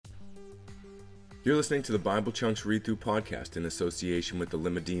You're listening to the Bible Chunks Read Through podcast in association with the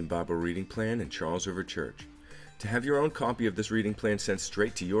Limoudim Bible Reading Plan and Charles River Church. To have your own copy of this reading plan sent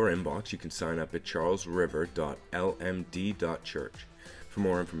straight to your inbox, you can sign up at charlesriver.lmd.church. For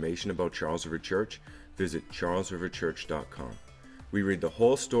more information about Charles River Church, visit charlesriverchurch.com. We read the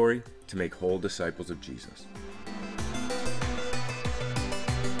whole story to make whole disciples of Jesus.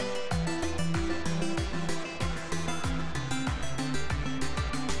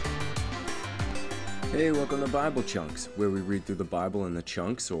 Hey, welcome to Bible Chunks, where we read through the Bible in the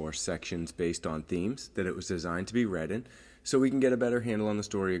chunks or sections based on themes that it was designed to be read in, so we can get a better handle on the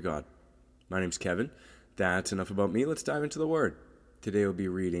story of God. My name's Kevin. That's enough about me. Let's dive into the Word. Today we'll be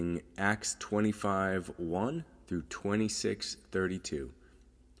reading Acts 25:1 through 26:32.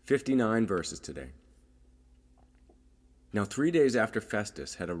 59 verses today. Now 3 days after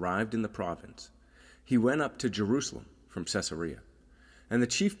Festus had arrived in the province, he went up to Jerusalem from Caesarea. And the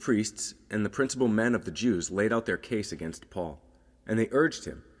chief priests and the principal men of the Jews laid out their case against Paul. And they urged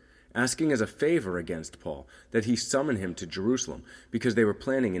him, asking as a favor against Paul that he summon him to Jerusalem, because they were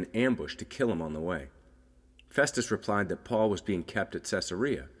planning an ambush to kill him on the way. Festus replied that Paul was being kept at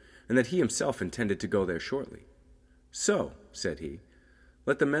Caesarea, and that he himself intended to go there shortly. So, said he,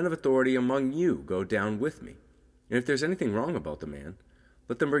 let the men of authority among you go down with me, and if there's anything wrong about the man,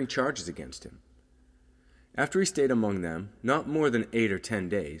 let them bring charges against him. After he stayed among them not more than 8 or 10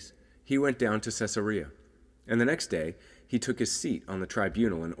 days, he went down to Caesarea, and the next day he took his seat on the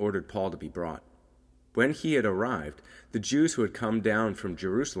tribunal and ordered Paul to be brought. When he had arrived, the Jews who had come down from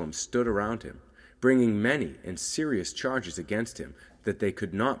Jerusalem stood around him, bringing many and serious charges against him that they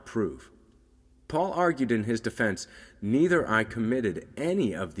could not prove. Paul argued in his defense, "Neither I committed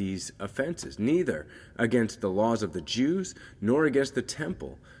any of these offenses, neither against the laws of the Jews, nor against the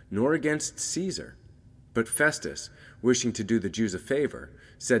temple, nor against Caesar." But Festus, wishing to do the Jews a favor,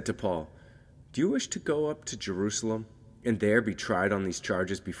 said to Paul, "Do you wish to go up to Jerusalem and there be tried on these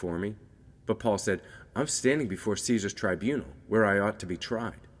charges before me?" But Paul said, "I'm standing before Caesar's tribunal, where I ought to be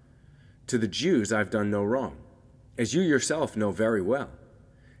tried. To the Jews I've done no wrong, as you yourself know very well.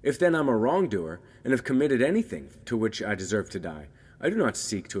 If then I'm a wrongdoer and have committed anything to which I deserve to die, I do not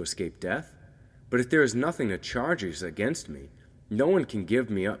seek to escape death. But if there is nothing to charge against me, no one can give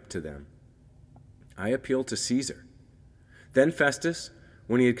me up to them. I appeal to Caesar." Then Festus,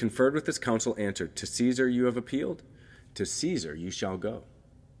 when he had conferred with his council, answered, "To Caesar you have appealed, to Caesar you shall go."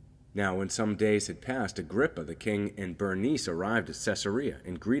 Now when some days had passed, Agrippa the king and Bernice arrived at Caesarea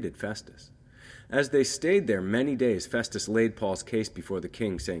and greeted Festus. As they stayed there many days, Festus laid Paul's case before the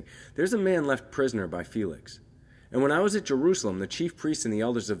king, saying, "There's a man left prisoner by Felix. And when I was at Jerusalem, the chief priests and the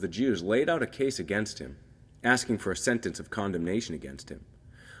elders of the Jews laid out a case against him, asking for a sentence of condemnation against him.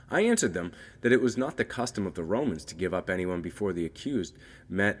 I answered them that it was not the custom of the Romans to give up anyone before the accused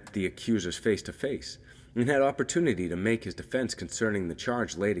met the accusers face to face, and had opportunity to make his defense concerning the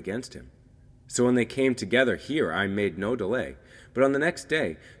charge laid against him. So when they came together here, I made no delay, but on the next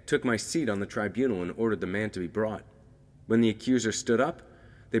day took my seat on the tribunal and ordered the man to be brought. When the accusers stood up,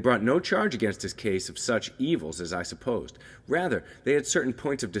 they brought no charge against his case of such evils as I supposed. Rather, they had certain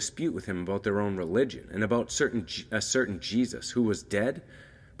points of dispute with him about their own religion, and about a certain Jesus, who was dead,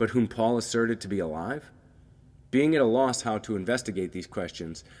 but whom Paul asserted to be alive. Being at a loss how to investigate these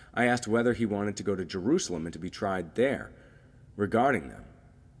questions, I asked whether he wanted to go to Jerusalem and to be tried there regarding them.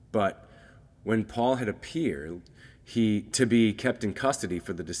 But when Paul had appeared, to be kept in custody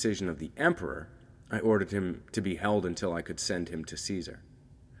for the decision of the emperor, I ordered him to be held until I could send him to Caesar.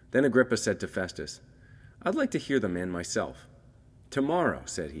 Then Agrippa said to Festus, "I'd like to hear the man myself." "Tomorrow,"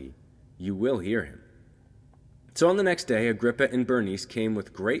 said he, "you will hear him." So on the next day, Agrippa and Bernice came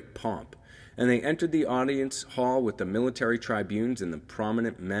with great pomp, and they entered the audience hall with the military tribunes and the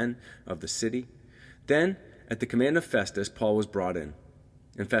prominent men of the city. Then, at the command of Festus, Paul was brought in.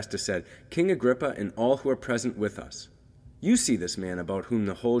 And Festus said, "King Agrippa and all who are present with us, you see this man about whom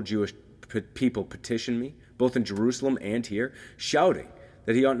the whole Jewish people petitioned me, both in Jerusalem and here, shouting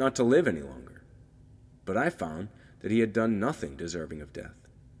that he ought not to live any longer. But I found that he had done nothing deserving of death.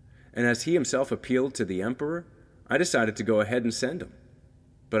 And as he himself appealed to the emperor, I decided to go ahead and send him.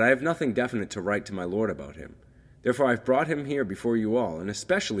 But I have nothing definite to write to my lord about him. Therefore I have brought him here before you all, and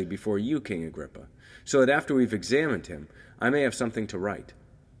especially before you, King Agrippa, so that after we've examined him, I may have something to write.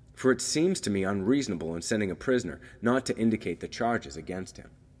 For it seems to me unreasonable in sending a prisoner not to indicate the charges against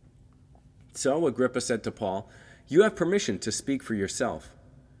him." So Agrippa said to Paul, "You have permission to speak for yourself."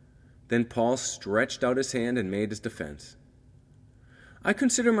 Then Paul stretched out his hand and made his defense. "I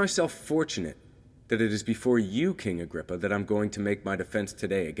consider myself fortunate that it is before you, King Agrippa, that I'm going to make my defense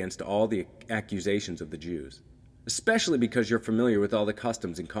today against all the accusations of the Jews, especially because you're familiar with all the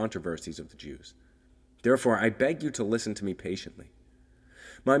customs and controversies of the Jews. Therefore, I beg you to listen to me patiently.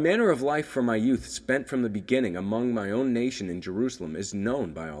 My manner of life from my youth, spent from the beginning among my own nation in Jerusalem, is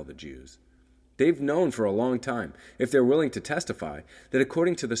known by all the Jews. They've known for a long time, if they're willing to testify, that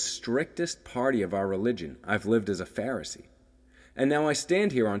according to the strictest party of our religion, I've lived as a Pharisee. And now I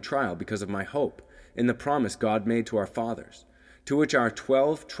stand here on trial because of my hope in the promise God made to our fathers, to which our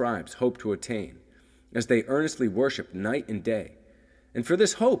 12 tribes hope to attain, as they earnestly worship night and day. And for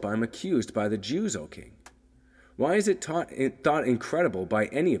this hope I am accused by the Jews, O king. Why is it thought incredible by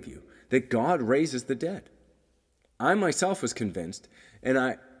any of you that God raises the dead? I myself was convinced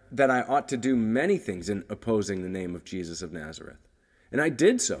that I ought to do many things in opposing the name of Jesus of Nazareth. And I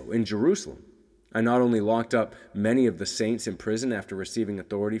did so in Jerusalem. I not only locked up many of the saints in prison after receiving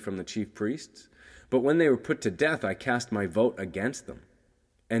authority from the chief priests, but when they were put to death, I cast my vote against them.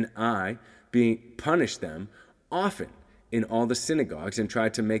 And I, punished them often in all the synagogues and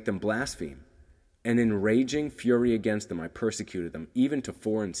tried to make them blaspheme. And in raging fury against them, I persecuted them, even to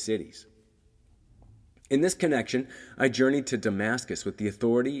foreign cities. In this connection, I journeyed to Damascus with the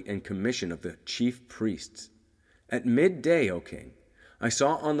authority and commission of the chief priests. At midday, O king, I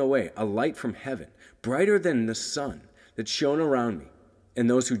saw on the way a light from heaven, brighter than the sun, that shone around me and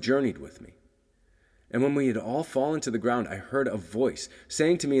those who journeyed with me. And when we had all fallen to the ground, I heard a voice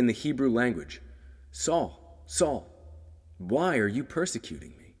saying to me in the Hebrew language, Saul, Saul, why are you persecuting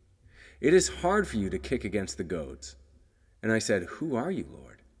me? It is hard for you to kick against the goads. And I said, Who are you,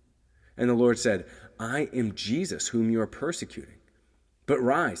 Lord? And the Lord said, I am Jesus, whom you are persecuting. But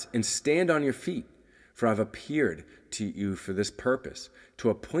rise and stand on your feet, for I have appeared to you for this purpose, to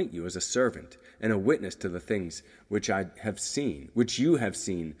appoint you as a servant and a witness to the things which you have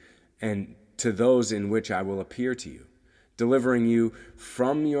seen, and to those in which I will appear to you, delivering you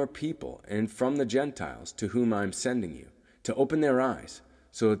from your people and from the Gentiles to whom I am sending you, to open their eyes,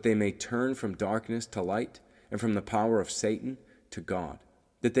 so that they may turn from darkness to light and from the power of Satan to God,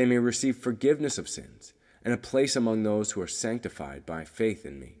 that they may receive forgiveness of sins and a place among those who are sanctified by faith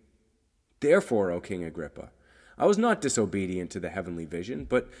in me. Therefore, O King Agrippa, I was not disobedient to the heavenly vision,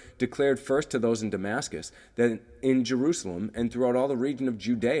 but declared first to those in Damascus, that in Jerusalem and throughout all the region of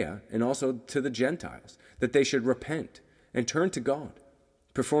Judea, and also to the Gentiles, that they should repent and turn to God,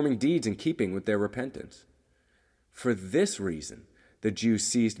 performing deeds in keeping with their repentance. For this reason, the Jews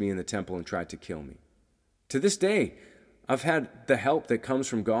seized me in the temple and tried to kill me. To this day, I've had the help that comes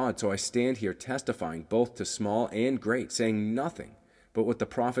from God, so I stand here testifying both to small and great, saying nothing but what the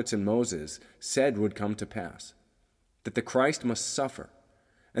prophets and Moses said would come to pass, that the Christ must suffer,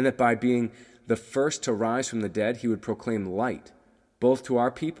 and that by being the first to rise from the dead, he would proclaim light, both to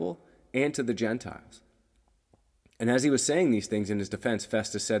our people and to the Gentiles. And as he was saying these things in his defense,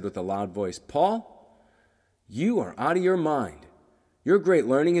 Festus said with a loud voice, Paul, you are out of your mind. Your great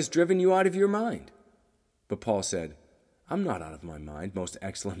learning has driven you out of your mind. But Paul said, I'm not out of my mind, most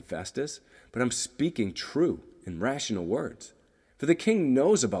excellent Festus, but I'm speaking true and rational words. For the king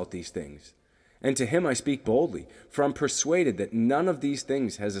knows about these things, and to him I speak boldly, for I'm persuaded that none of these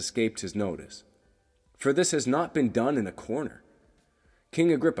things has escaped his notice. For this has not been done in a corner.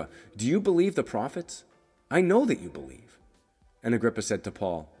 King Agrippa, do you believe the prophets? I know that you believe. And Agrippa said to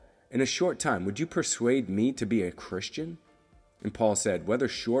Paul, in a short time, would you persuade me to be a Christian? And Paul said, whether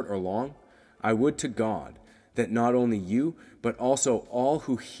short or long, I would to God that not only you, but also all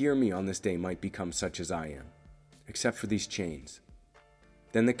who hear me on this day might become such as I am, except for these chains.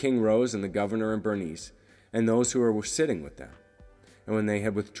 Then the king rose, and the governor and Bernice, and those who were sitting with them. And when they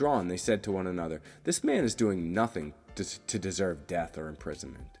had withdrawn, they said to one another, this man is doing nothing to deserve death or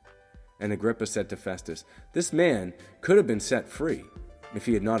imprisonment. And Agrippa said to Festus, this man could have been set free if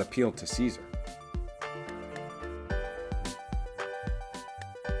he had not appealed to Caesar.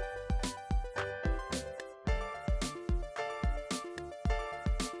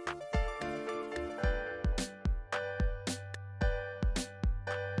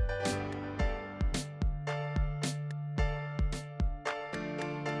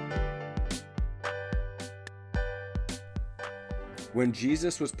 When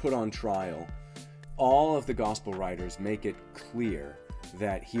Jesus was put on trial, all of the gospel writers make it clear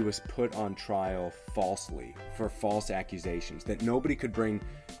that he was put on trial falsely for false accusations, that nobody could bring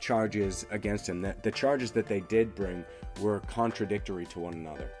charges against him, that the charges that they did bring were contradictory to one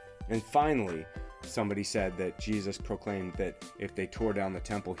another. And finally, somebody said that Jesus proclaimed that if they tore down the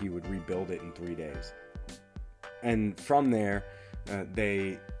temple, he would rebuild it in 3 days. And from there,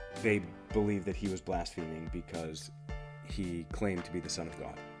 they believed that he was blaspheming because he claimed to be the Son of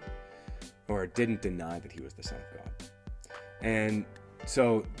God, or didn't deny that he was the Son of God. And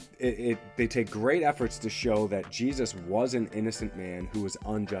So they take great efforts to show that Jesus was an innocent man who was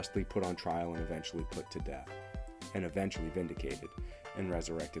unjustly put on trial and eventually put to death, and eventually vindicated and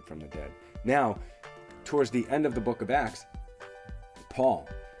resurrected from the dead. Now, towards the end of the book of Acts, Paul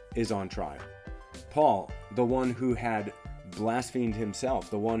is on trial. Paul, the one who had blasphemed himself,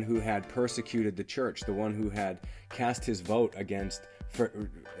 the one who had persecuted the church, the one who had cast his vote against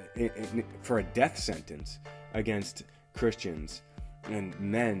for a death sentence against Christians and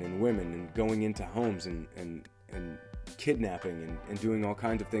men and women, and going into homes and kidnapping and doing all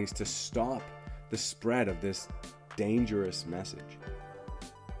kinds of things to stop the spread of this dangerous message,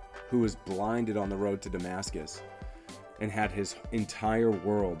 who was blinded on the road to Damascus and had his entire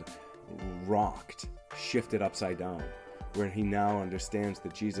world rocked, shifted upside down, where he now understands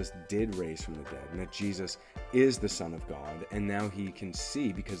that Jesus did raise from the dead and that Jesus is the Son of God. And now he can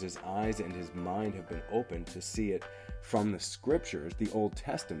see, because his eyes and his mind have been opened to see it from the scriptures, the Old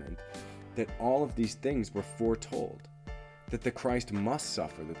Testament, that all of these things were foretold, that the Christ must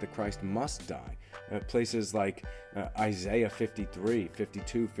suffer, that the Christ must die. Places like Isaiah 53,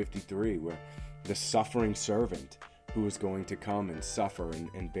 52, 53, where the suffering servant who was going to come and suffer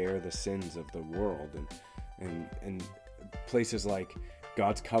and bear the sins of the world, and places like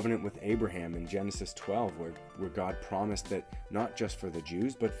God's covenant with Abraham in Genesis 12, where God promised that not just for the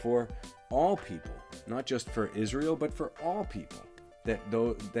Jews, but for all people, not just for Israel, but for all people,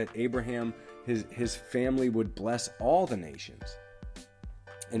 that Abraham, his family would bless all the nations.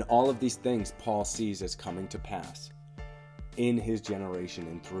 And all of these things Paul sees as coming to pass in his generation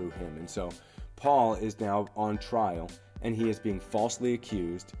and through him. And so Paul is now on trial, and he is being falsely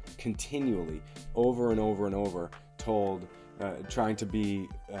accused continually, over and over and over, told, trying to be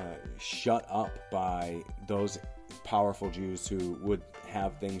shut up by those powerful Jews who would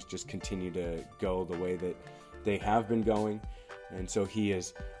have things just continue to go the way that they have been going. And so he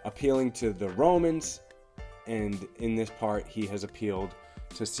is appealing to the Romans, and in this part he has appealed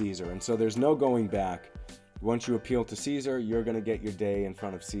to Caesar. And so there's no going back. Once you appeal to Caesar, you're going to get your day in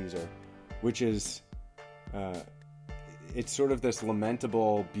front of Caesar, which is it's sort of this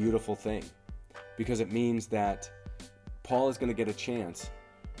lamentable, beautiful thing, because it means that Paul is going to get a chance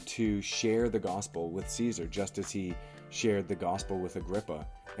to share the gospel with Caesar, just as he shared the gospel with Agrippa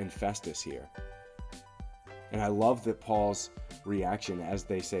and Festus here. And I love that Paul's reaction as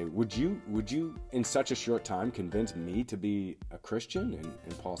they say, would you in such a short time convince me to be a Christian?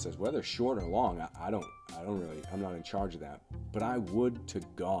 And Paul says, whether short or long, I'm not in charge of that, but I would to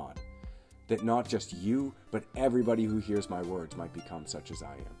God that not just you, but everybody who hears my words might become such as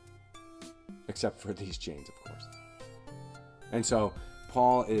I am. Except for these chains, of course. And so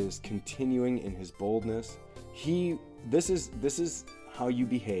Paul is continuing in his boldness. This is how you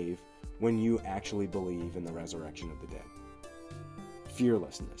behave when you actually believe in the resurrection of the dead.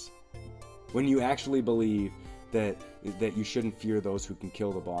 Fearlessness. When you actually believe that you shouldn't fear those who can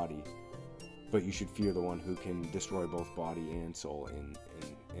kill the body, but you should fear the one who can destroy both body and soul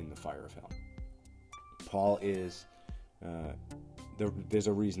in the fire of hell. Paul is, there's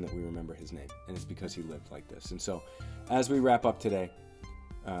a reason that we remember his name, and it's because he lived like this. And so, as we wrap up today,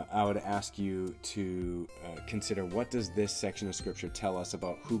 I would ask you to consider, what does this section of Scripture tell us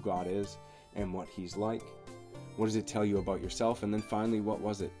about who God is and what He's like? What does it tell you about yourself? And then finally, what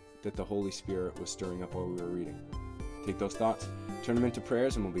was it that the Holy Spirit was stirring up while we were reading? Take those thoughts, turn them into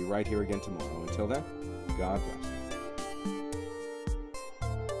prayers, and we'll be right here again tomorrow. Until then, God bless.